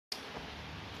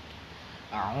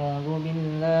أعوذ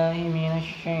بالله من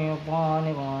الشيطان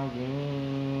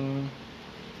الرجيم.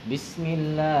 بسم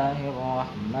الله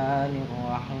الرحمن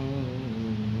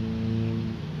الرحيم.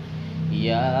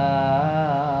 يا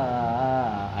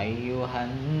أيها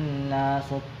الناس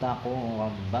اتقوا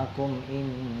ربكم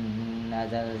إن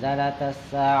زلزلة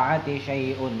الساعة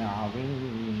شيء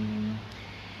عظيم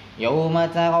يوم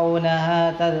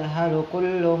ترونها تذهل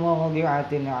كل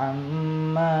مرضعة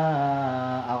عما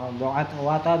أرضعت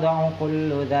وتضع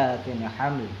كل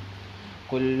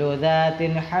ذات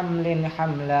حمل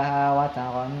حملها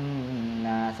وترى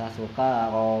الناس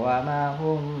سكارى وما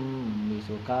هم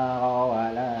بسكارى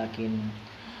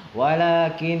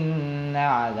ولكن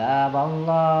عذاب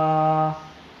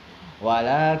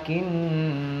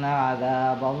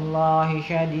الله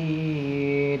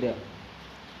شديد.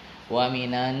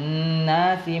 ومن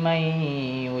الناس من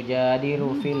يجادل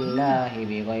في الله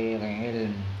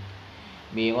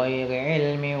بغير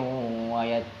علم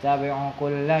ويتبع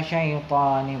كل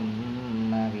شيطان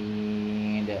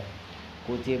مريد.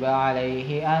 كتب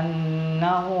عليه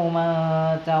أنه من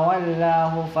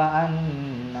تولاه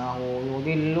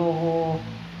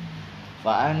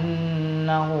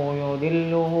فأنه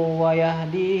يضله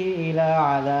ويهديه إلى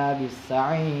عذاب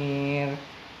السعير.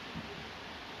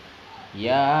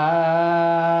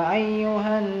 يا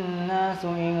أيها الناس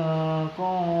إن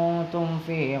كنتم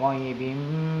في ريب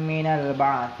من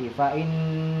البعث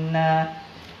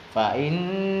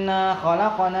فإنا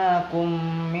خلقناكم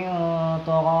من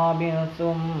تراب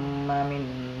ثم من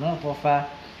نطفة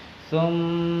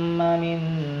ثم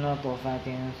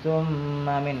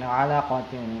من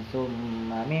علقة ثم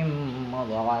من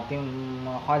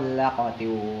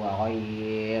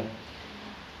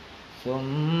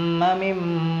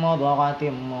مضغة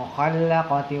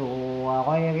مخلقة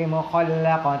وغير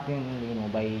مخلقة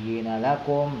لنبين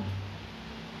لكم.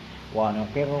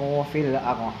 ونقر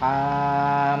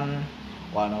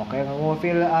في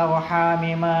الأرحام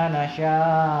ما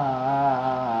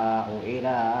نشاء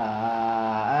إلى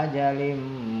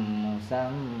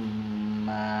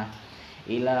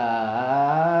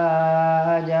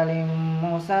أجل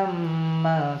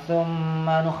مسمى ثم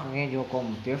نخرجكم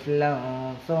طفلا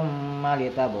ثم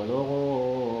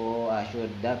لتبلغوا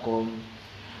أشدكم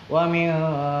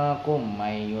ومنكم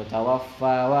من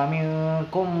يتوفى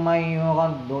ومنكم من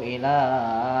يرد إلى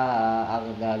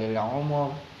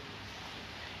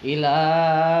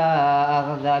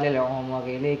أرذل العمر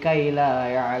لكي لا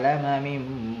يعلم من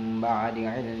بعد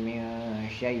علم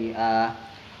شيئا.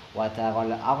 وترى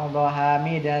الأرض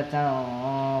هامدة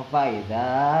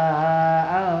فإذا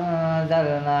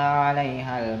أنزلنا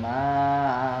عليها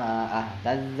الماء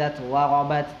اهتزت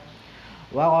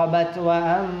وربت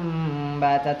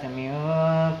وأنبتت من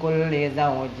كل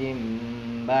زوج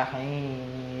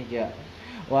بهيج.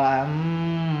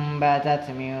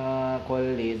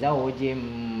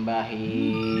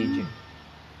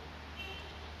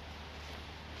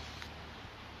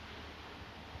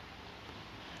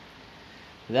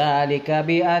 ذلك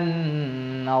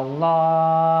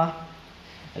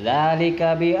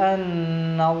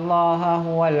بأن الله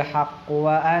هو الحق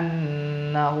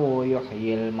وأنه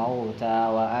يحيي الموتى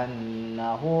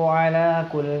وأنه على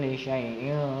كل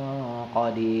شيء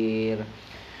قدير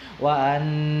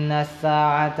وأن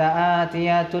الساعة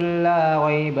آتية لا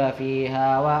ريب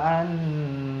فيها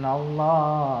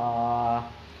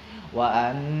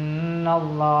وأن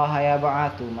الله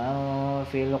يبعث من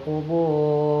في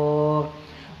القبور.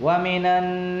 ومن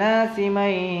الناس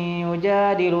من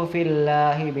يجادل في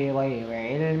الله بغير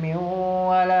علم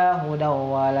ولا هدى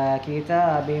ولا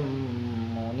كتاب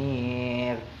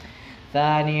منير.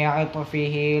 ثاني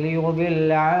عطفه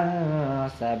ليضل عن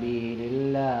سبيل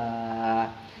الله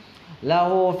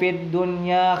له في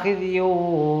الدنيا خزي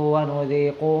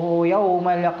ونذيقه يوم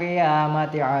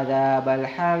القيامة عذاب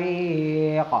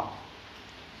الحريق.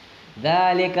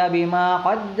 ذلك بما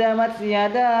قدمت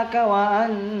يداك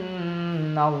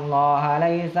وأن الله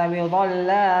ليس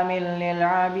بظلام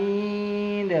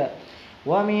للعبيد.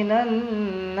 ومن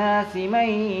الناس من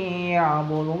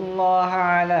يعبد الله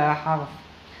على حرف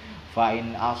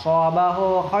فإن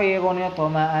أصابه خير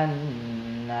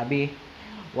اطمأن به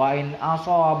وإن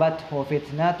أصابته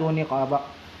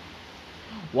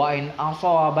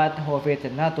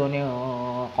فتنة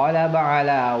انقلب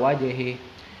على وجهه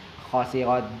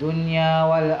خسر الدنيا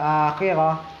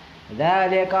والآخرة.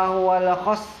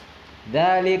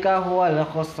 ذلك هو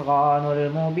الخسران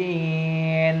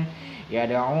المبين.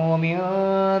 يدعو من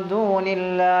دون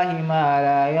الله ما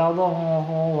لا يضره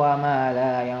وما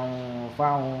لا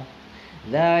ينفعه.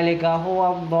 ذلك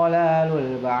هو الضلال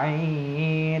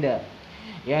البعيد.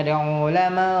 يدعو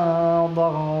لمن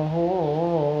ضره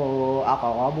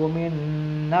أقرب من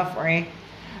نفعه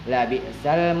لبئس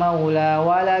المولى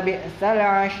ولبئس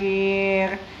العشير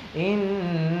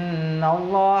إن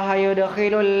الله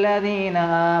يدخل الذين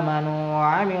آمنوا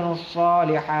وعملوا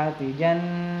الصالحات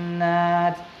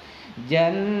جنات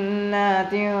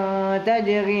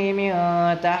تجري من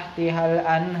تحتها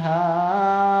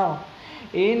الأنهار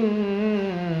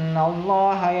إن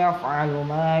الله يفعل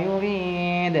ما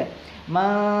يريد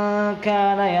من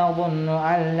كان يظن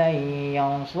أن لن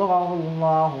ينصره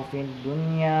الله في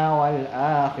الدنيا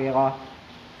والآخرة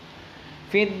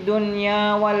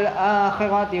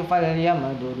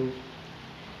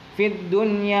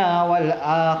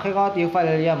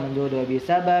فليمدد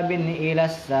بسبب إلى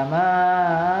السماء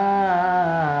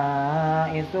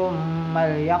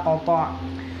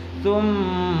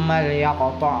ثم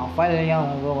ليقطع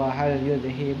فلينظر هل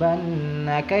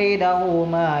يذهبن كيده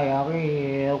ما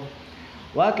يغيظ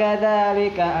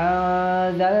وكذلك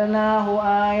أنزلناه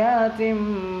آيات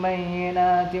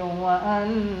بينات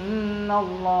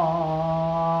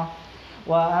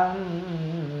وأن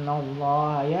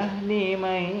الله يهدي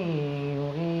من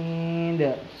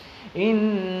يريد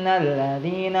إن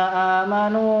الذين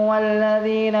آمنوا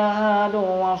والذين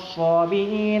هادوا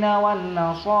والصابئين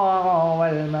والنصارى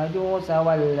والمجوس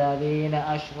والذين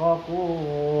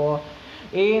أشركوا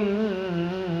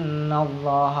إن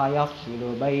الله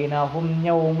يفصل بينهم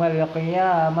يوم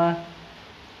القيامة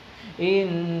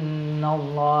إن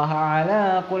الله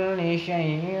على كل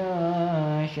شيء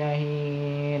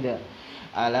شهيد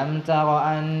ألم تر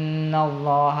أن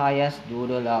الله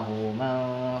يسجد له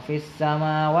من في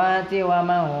السماوات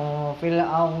ومن في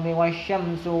الأرض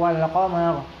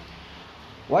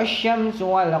والشمس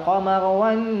والقمر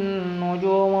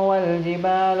والنجوم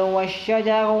والجبال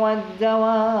والشجر والدواب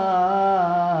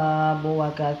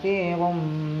وكثير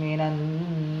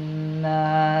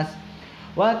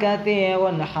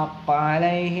حق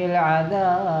عليه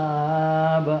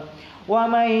العذاب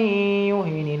ومن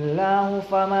يهن الله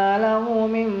فما له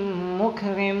من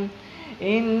مكرم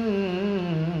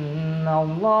إن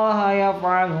الله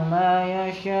يفعل ما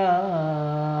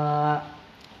يشاء.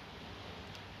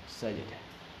 سجدة.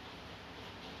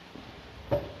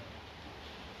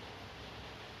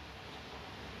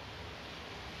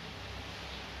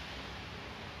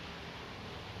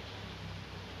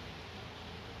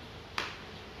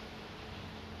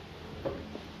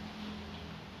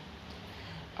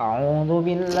 أعوذ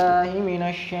بالله من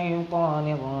الشيطان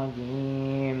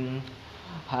الرجيم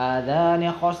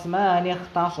هذان خصمان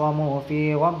اختصموا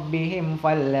في ربهم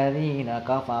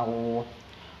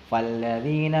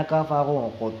فالذين كفروا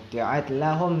قطعت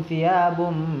لهم ثياب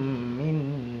من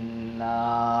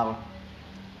نار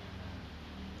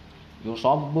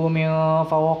يصب من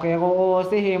فوق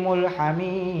رؤوسهم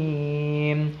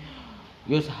الحميم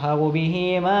يسهر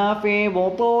به ما في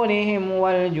بطونهم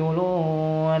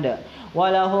والجلود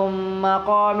ولهم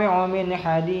مقامع من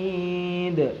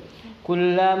حديد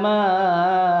كلما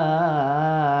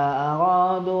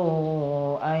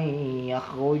أرادوا أن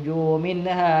يخرجوا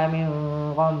منها من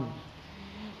غم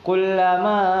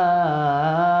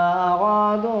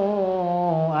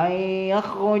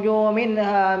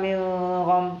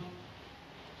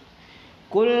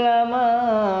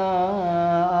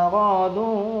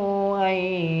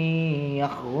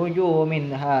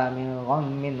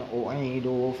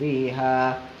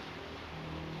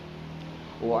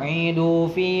أعيدوا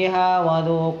فيها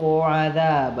وذوقوا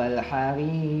عذاب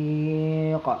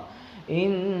الحريق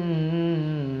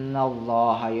إن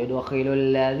الله يدخل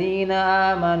الذين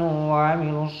آمنوا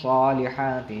وعملوا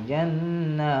الصالحات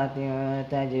جنات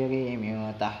تجري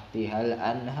من تحتها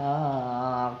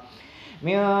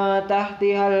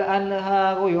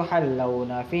الأنهار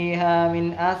يحلون فيها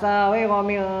من أساور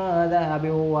من ذهب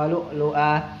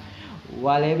ولؤلؤا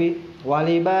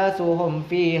ولباسهم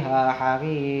فيها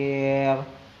حرير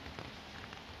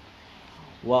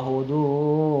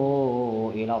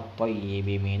وهدوا إلى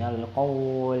الطيب من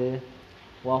القول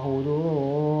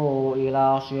وهدوا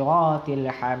إلى صراط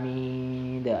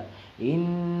الحميد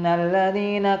إن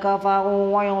الذين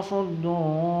كفروا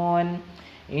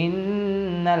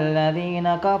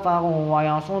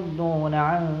ويصدون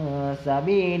عن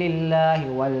سبيل الله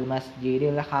والمسجد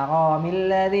الحرام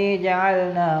الذي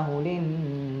جعلناه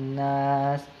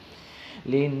للناس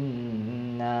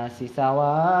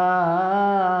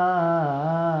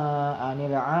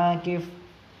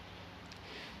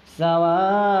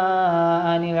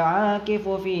سواء العاكف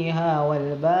فيها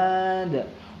والباد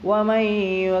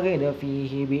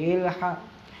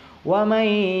ومن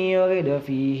يرد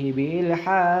فيه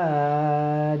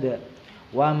بإلحاد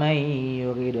ومن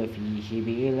يرد فيه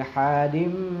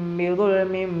بإلحاد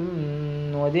بظلم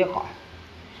نذقه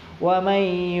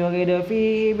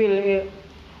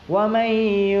ومن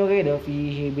يرد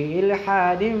فيه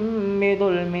بإلحاد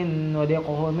بظلم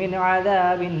نذقه من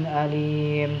عذاب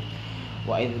أليم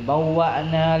وإذ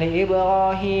بوأنا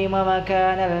لإبراهيم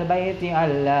مكان البيت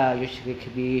ألا يشرك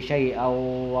بي شيئا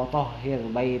وطهر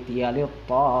بيتي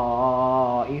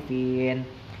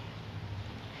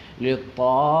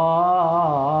للطائفين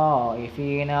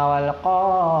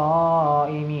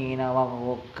والقائمين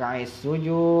والركع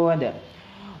السجود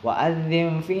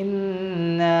وأذن في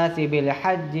الناس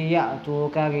بالحج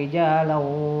يأتوك رجالا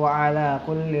وعلى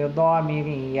كل ضامر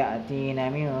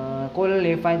يأتين من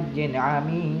كل فج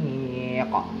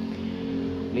عميق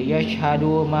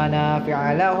ليشهدوا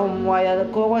منافع لهم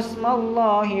ويذكروا اسم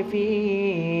الله في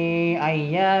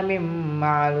أيام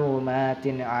معلومات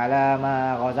على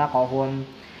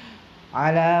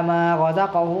ما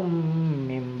رزقهم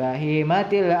من بهيمة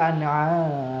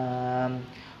الأنعام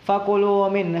فكلوا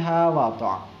منها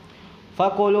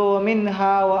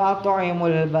وأطعموا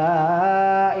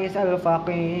البائس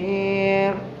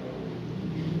الفقير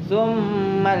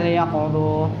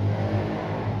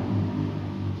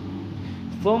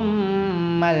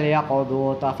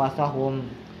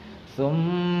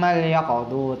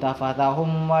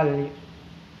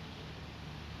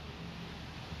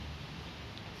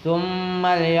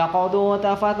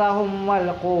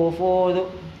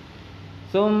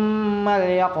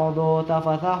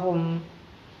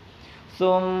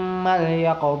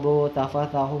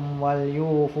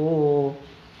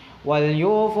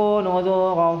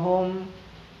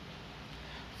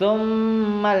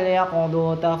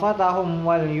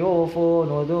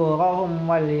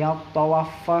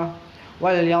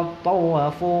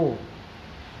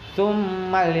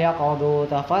ثم ليقضوا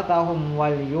تفثهم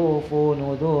وليوفوا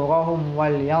نذورهم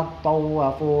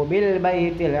وليطوفوا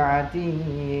بالبيت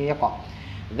العتيق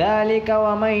ذلك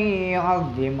ومن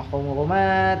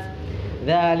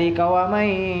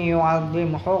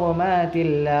يعظم حرمات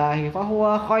الله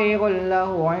فهو خير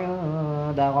له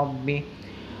عند ربه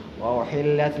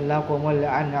وأحلت لكم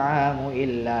الأنعام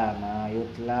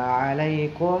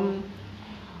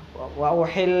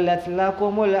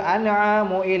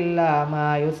إلا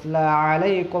ما يتلى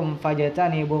عليكم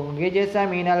فاجتنبوا الرجس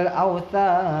من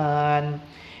الأوثان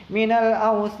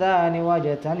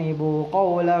واجتنبوا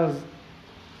قول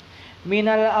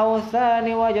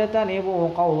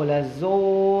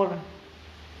الزور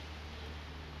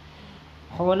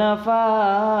حنفاء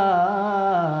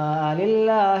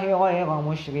لله غير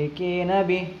مشركين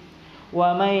به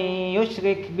ومن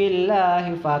يشرك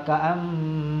بالله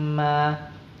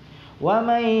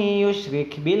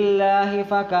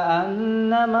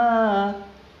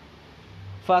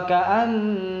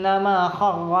فكأنما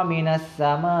خر من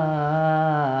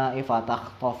السماء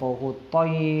فتخطفه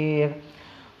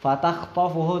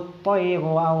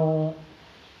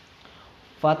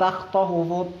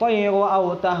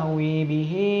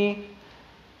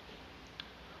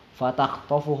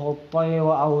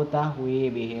الطير أو تهوي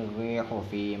به الريح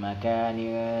في مكان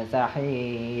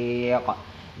سحيق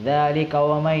ذلك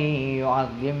ومن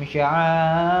يعظم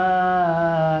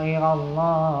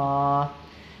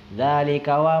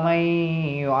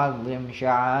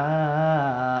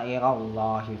شعائر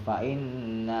الله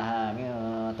فإنها من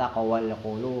تقوى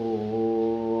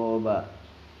القلوب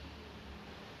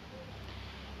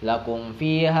لكم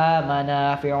فيها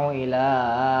منافع إلى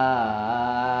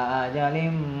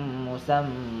أجل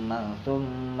مسمى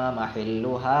ثم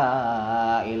محلها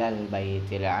إلى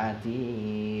البيت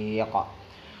العتيق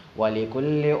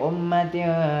ولكل أمة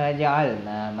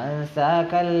جعلنا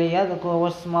منساكا ليذكروا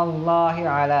اسم الله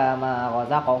على ما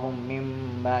رزقهم من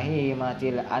بهيمة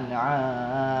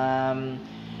الأنعام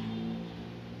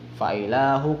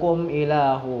فإلهكم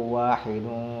إله واحد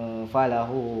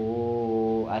فله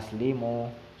أسلموا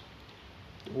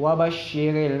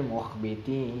وبشر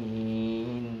المخبتين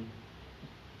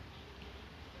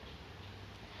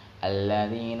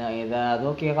الذين إذا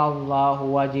ذكر الله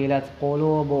وجلت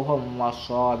قلوبهم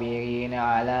والصابرين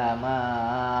على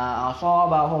ما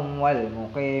أصابهم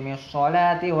والمقيم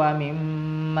الصلاة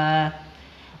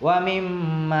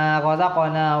ومما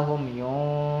رزقناهم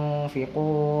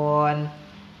ينفقون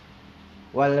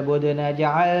والبدن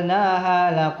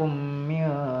جعلناها لكم من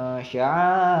شعائر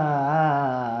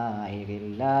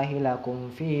الله لكم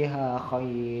فيها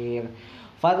خير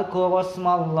فاذكروا اسم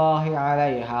الله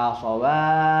عليها صواف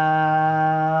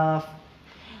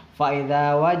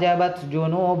فإذا وجبت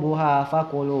جنوبها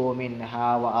فكلوا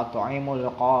منها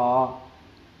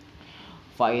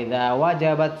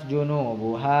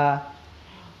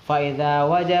فإذا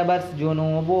وجبت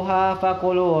جنوبها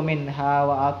فكلوا منها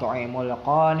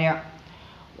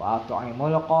وأطعموا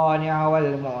القانع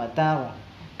والمعتر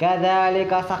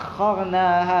كذلك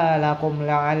سخرناها لكم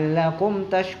لعلكم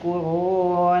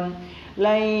تشكرون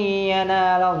لن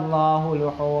ينال الله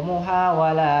لحومها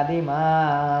ولا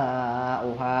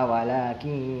دماؤها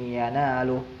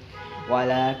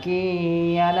ولكن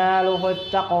يناله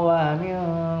التقوى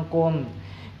منكم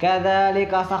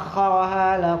كذلك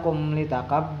سخرها لكم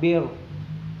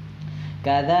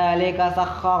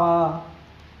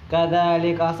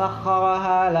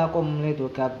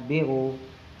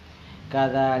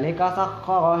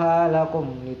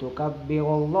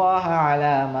لتكبروا الله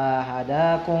على ما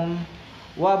هداكم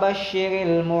وبشر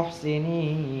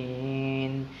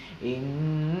المحسنين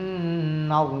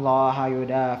إن الله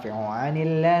يدافع عن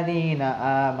الذين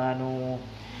آمنوا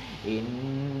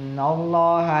إن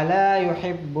الله لا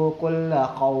يحب كل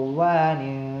خوان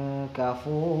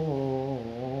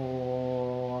كفور.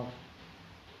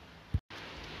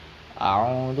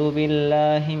 أعوذ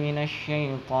بالله من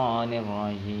الشيطان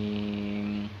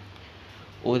الرجيم.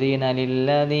 أذن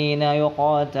للذين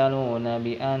يقاتلون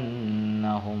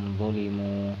بأنهم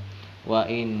ظلموا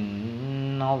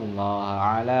وإن الله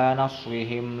على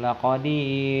نصرهم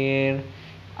لقدير.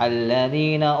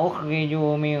 الذين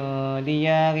أخرجوا من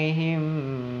ديارهم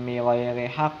بغير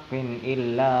حق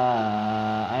إلا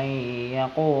أن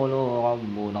يقولوا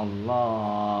ربنا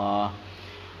الله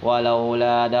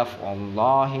ولولا دفع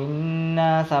الله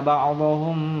الناس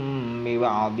بعضهم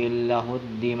ببعض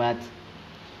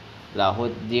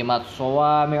لهدمت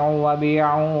صوامع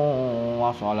وبيع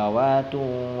وصلوات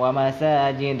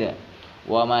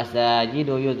ومساجد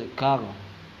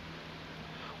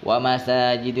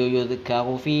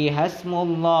يذكر فيها اسم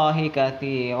الله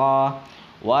كثيرا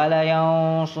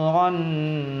ولينصرن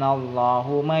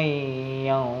الله من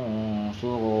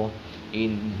ينصره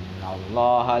إن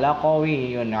الله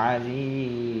لقوي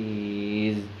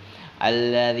عزيز.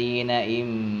 الذين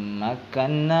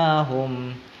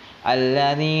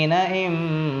إن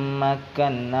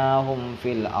مكناهم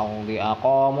في الأرض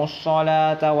أقاموا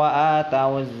الصلاة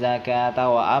وآتوا الزكاة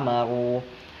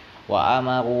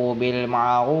وأمروا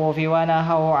بالمعروف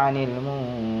ونهوا عن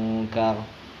المنكر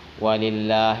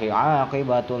ولله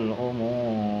عاقبة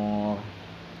الأمور.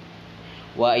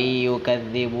 وإن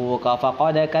يكذبوك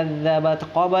فقد كذبت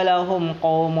قبلهم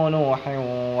قوم نوح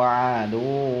وعاد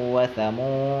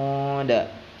وثمود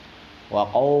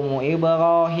وقوم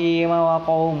إبراهيم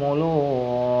وقوم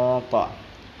لوط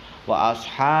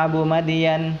وأصحاب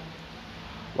مدين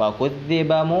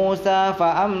وكذب موسى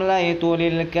فأمليت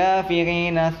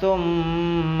للكافرين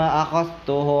ثم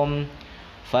أخذتهم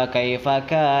فكيف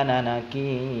كان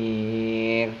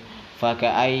نكير.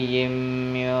 فكأي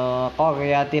من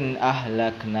قرية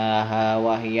أهلكناها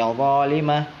وهي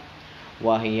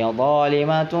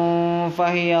ظالمة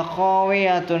فهي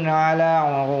خاوية على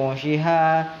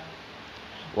عروشها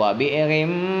وبئر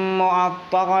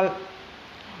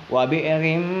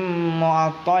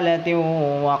معطلة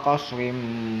وقصر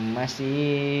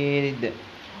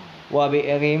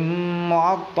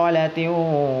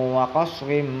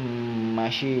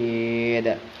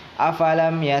مشيد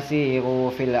أفلم يسيروا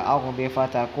في الأرض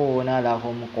فتكون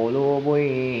لهم قلوب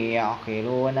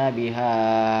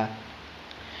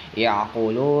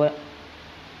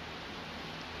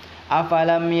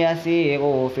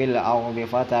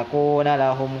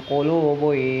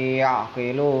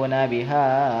يعقلون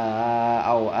بها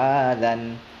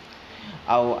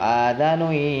أو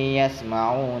آذان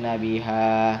يسمعون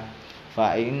بها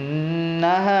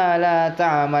فإنها لا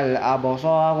تعمى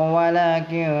الأبصار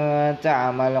ولكن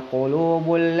تعمى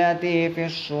القلوب التي في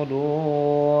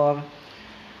الصدور.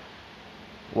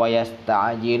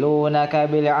 ويستعجلونك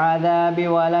بالعذاب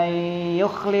ولن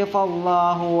يخلف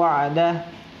الله وعده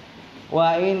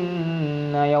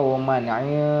وإن يوما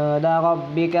عند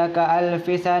ربك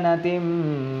كألف سنة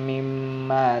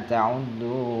مما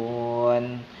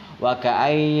تعدون.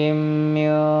 وكأي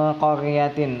من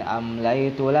قرية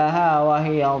أمليت لها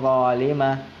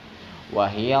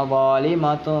وهي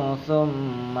ظالمة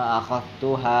ثم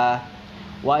أخذتها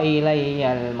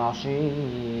وإلي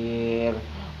المصير.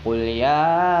 قل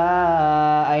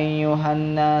يا أيها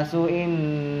الناس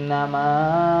إنما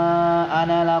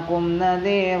أنا لكم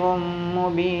نذير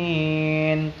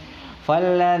مبين.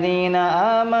 فالذين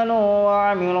آمنوا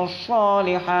وعملوا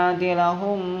الصالحات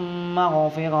لهم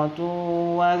مغفرة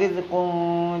ورزق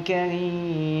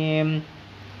كريم.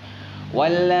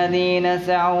 والذين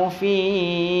سعوا في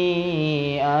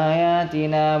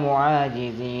آياتنا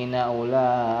معاجزين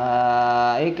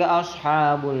أولئك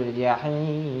أصحاب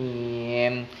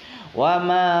الجحيم.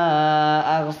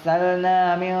 وما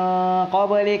أرسلنا من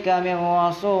قبلك من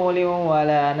رسول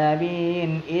ولا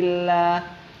نبي إلا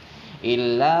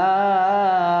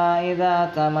إذا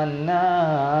تمنى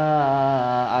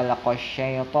ألقى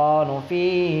الشيطان في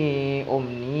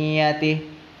أمنيته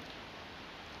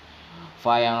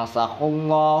فينسخ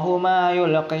الله ما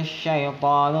يلقي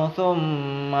الشيطان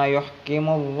ثم يحكم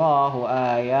الله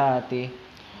آياته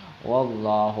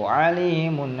والله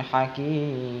عليم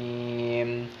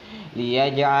حكيم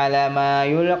ليجعل ما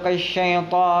يلقي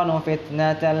الشيطان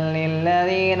فتنة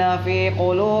للذين في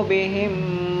قلوبهم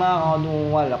مرض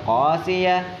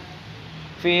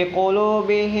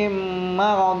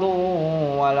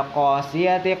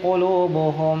والقاسية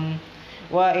قلوبهم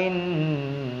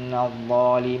وإن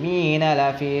الظالمين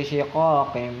لفي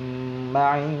شقاق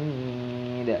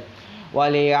بعيد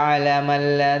وليعلم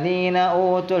الذين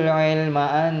أوتوا العلم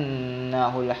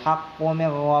أنه الحق من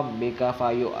ربك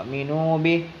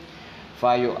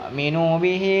فيؤمنوا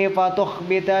به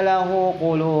فتخبت له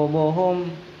قلوبهم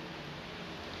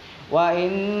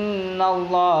وإن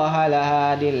الله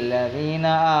لهادي الذين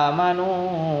آمنوا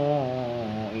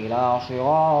إلى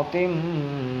صراط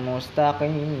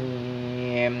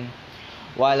مستقيم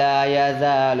ولا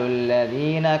يزال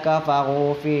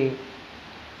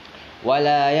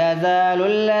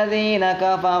الذين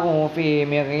كفروا في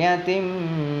مرية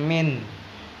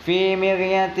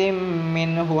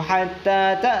منه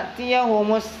حتى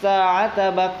تأتيهم الساعة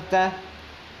بغتة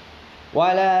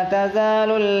ولا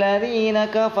تزال الذين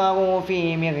كفروا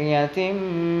في مرية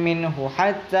منه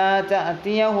حتى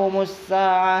تأتيهم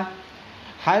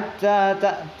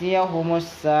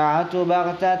الساعة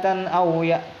بغتة أو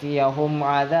يأتيهم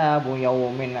عذاب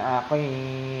يوم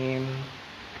عقيم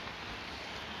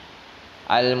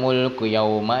الملك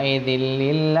يومئذ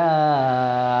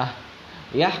لله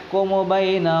يحكم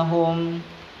بينهم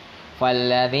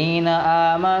فالذين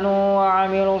آمنوا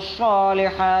وعملوا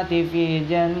الصالحات في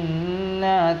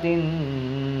جنات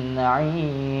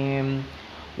النعيم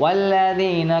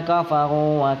والذين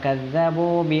كفروا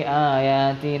وكذبوا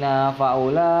بآياتنا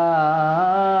فأولئك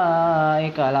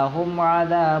لهم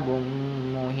عذاب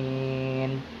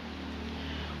مهين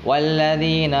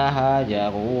والذين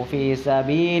هاجروا في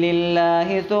سبيل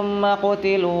الله ثم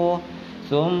قتلوا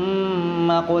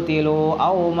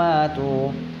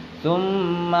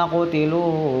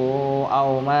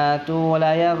أو ماتوا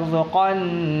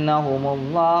ليرزقنهم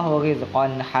الله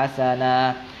رزقا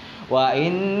حسنا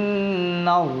وإن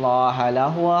الله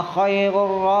لهو خير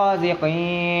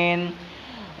الرازقين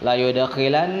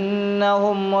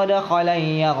ليدخلنهم مدخلا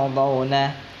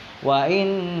يرضونه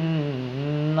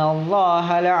وإن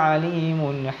الله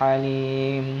لعليم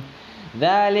حليم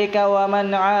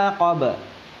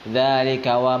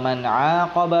ذلك ومن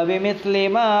عاقب بمثل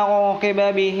ما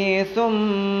عوقب به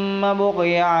ثم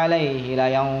بغي عليه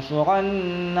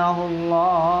لينصرنه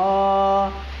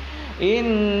الله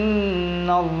إن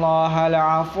الله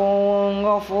لعفو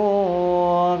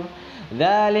غفور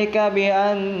ذلك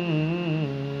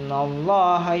بأن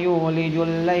الله يولج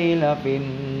الليل في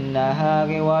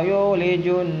النهار ويولج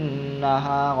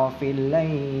النهار في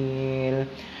الليل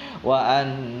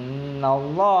وأن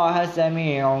الله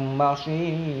سميع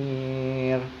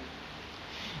بصير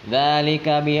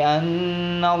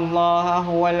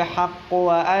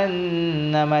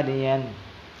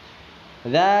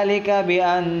ذلك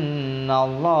بأن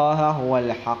الله هو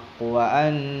الحق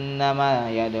وأن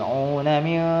ما يدعون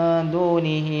من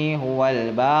دونه هو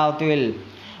الباطل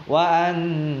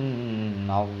وأن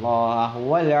الله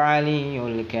هو العلي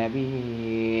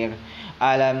الكبير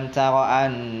ألم تر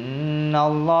أن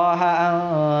الله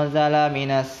أنزل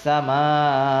من السماء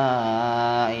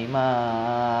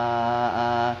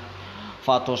ماء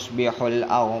فتصبح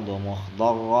الأرض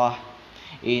مخضرة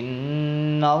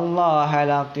إن الله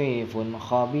لطيف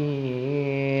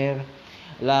خبير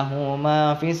له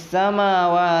ما في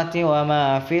السماوات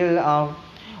وما في الأرض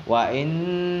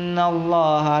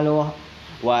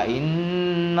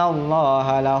وإن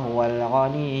الله لهو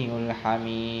الغني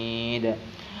الحميد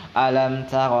ألم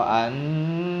تر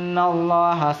أن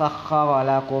الله سخر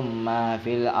لكم ما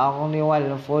في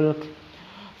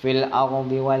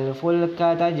الأرض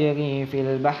والفلك تجري في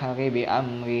البحر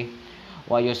بأمره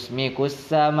ويسمك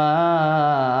السماء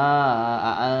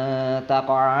أن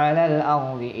تقع على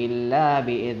الأرض إلا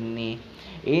بإذنه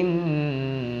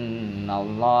إن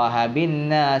الله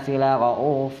بالناس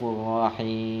لرؤوف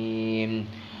رحيم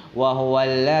وهو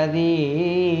الذي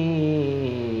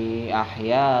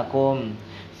أحياكم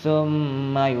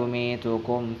ثم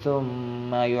يميتكم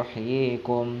ثم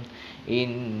يحييكم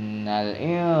إن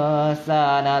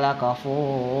الإنسان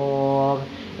لكفور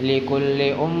لكل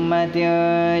أمة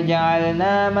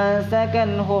جعلنا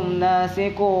منسكا هم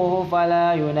ناسكوه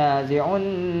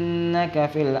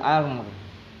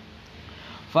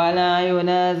فلا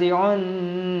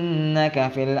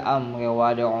ينازعنك في الأمر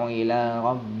وادع إلى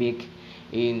ربك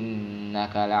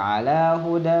إنك لعلى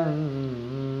هدى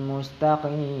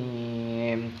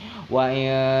مستقيم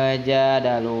وإن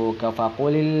جادلوك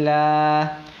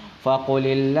فقل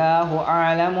الله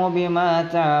أعلم بما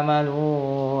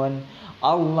تعملون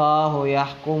الله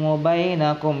يحكم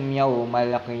بينكم يوم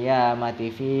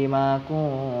القيامة فيما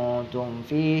كنتم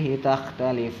فيه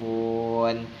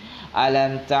تختلفون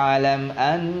ألم تعلم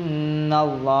أن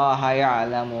الله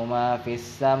يعلم ما في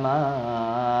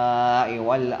السماء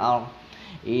والأرض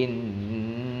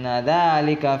إن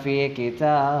ذلك في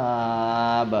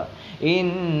كتاب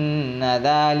إن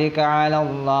ذلك على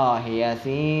الله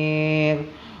يسير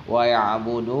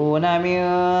ويعبدون من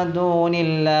دون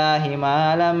الله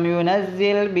ما لم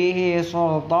ينزل به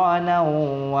سلطانا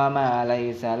وما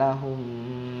ليس لهم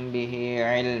به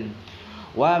علم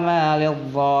وما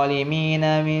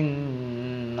للظالمين من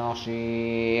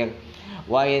نصير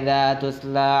وإذا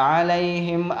تتلى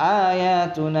عليهم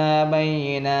آياتنا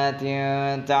بينات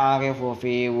تعرف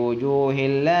في وجوه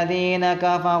الذين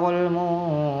كفروا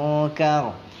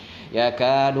المنكر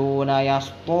يكادون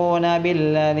يسطون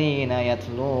بالذين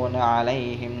يتلون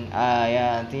عليهم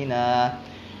آياتنا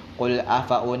قل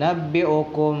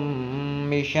أفأنبئكم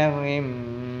بشر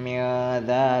من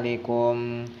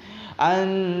ذلكم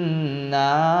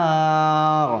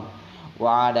النار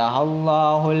وعدها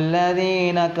الله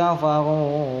الذين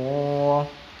كفروا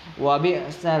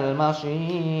وبئس المصير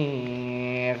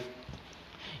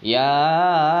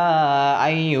يا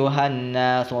أيها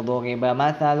الناس ضرب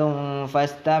مثل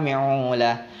فاستمعوا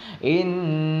له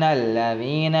إن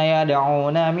الذين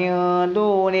يدعون من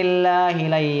دون الله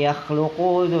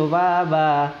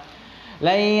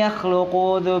لن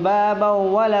يخلقوا ذبابا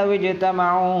ولو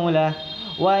اجتمعوا له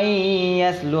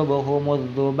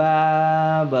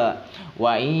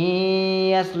وإن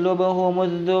يسلبهم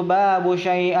الذباب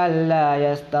شيئا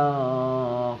لا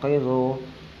يستنقذوه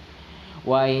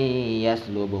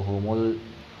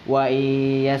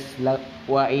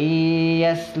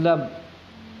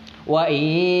وإن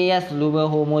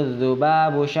يسلبهم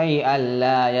الذباب شيئا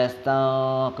لا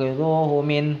يستنقذوه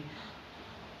منه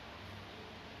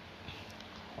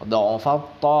ضعف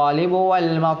الطالب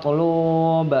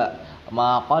والمطلوب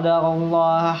ما قدر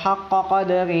الله حق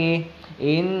قدره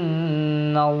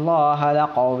إن الله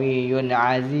لقوي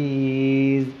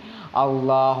عزيز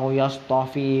الله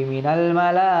يصطفي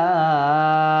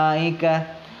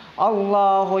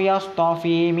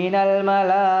من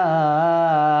الملائكة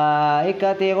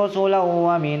رسلا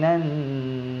ومن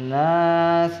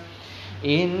الناس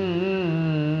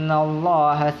إن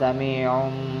الله سميع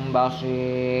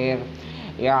بصير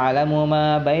يعلم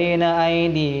ما بين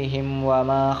أيديهم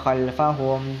وما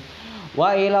خلفهم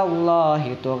وإلى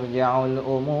الله ترجع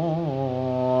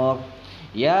الأمور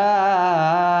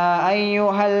يا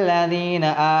أيها الذين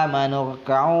آمنوا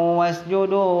اركعوا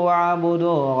واسجدوا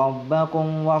واعبدوا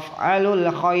ربكم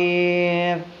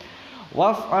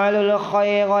وافعلوا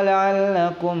الخير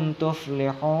لعلكم تفلحون.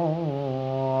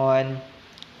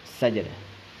 سجدة.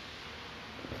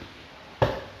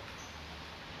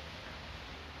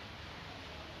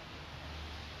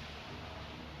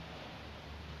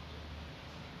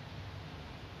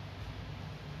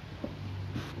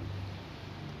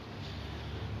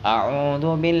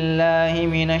 أعوذ بالله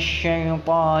من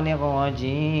الشيطان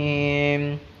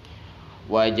الرجيم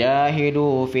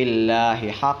وجاهدوا في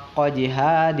الله حق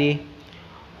جهاده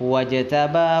هو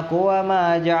اجتباك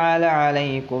وما جعل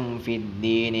عليكم في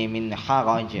الدين من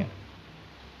حرج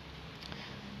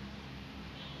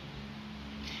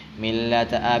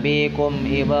ملة أبيكم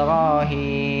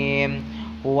إبراهيم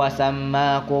هو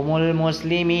سماكم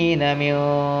المسلمين من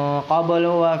قبل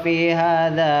وفي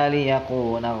هذا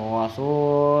ليكون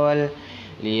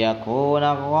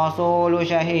الرسول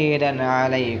شهيدا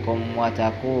عليكم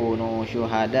وتكونوا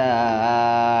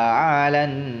شهداء على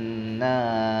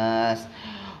الناس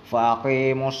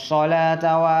فأقيموا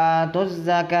الصلاة وآتوا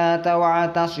الزكاة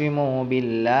واعتصموا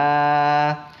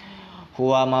بالله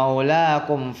هو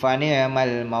مولاكم فنعم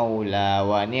المولى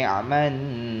ونعم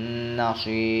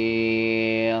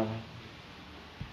النصير.